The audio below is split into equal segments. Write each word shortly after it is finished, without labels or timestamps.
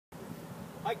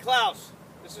Hi Klaus,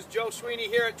 this is Joe Sweeney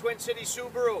here at Twin Cities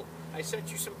Subaru. I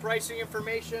sent you some pricing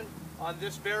information on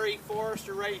this very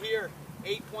Forester right here.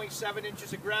 8.7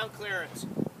 inches of ground clearance,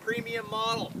 premium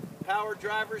model, power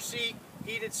driver's seat,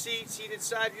 heated seats, heated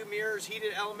side view mirrors,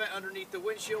 heated element underneath the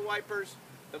windshield wipers,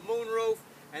 the moonroof,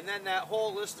 and then that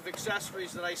whole list of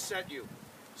accessories that I sent you.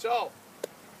 So,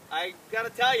 I gotta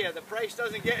tell you, the price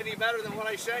doesn't get any better than what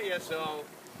I sent you, so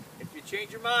if you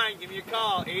change your mind, give me a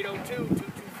call,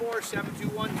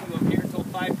 802-224-7212. I'm here until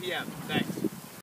 5 p.m. Thanks.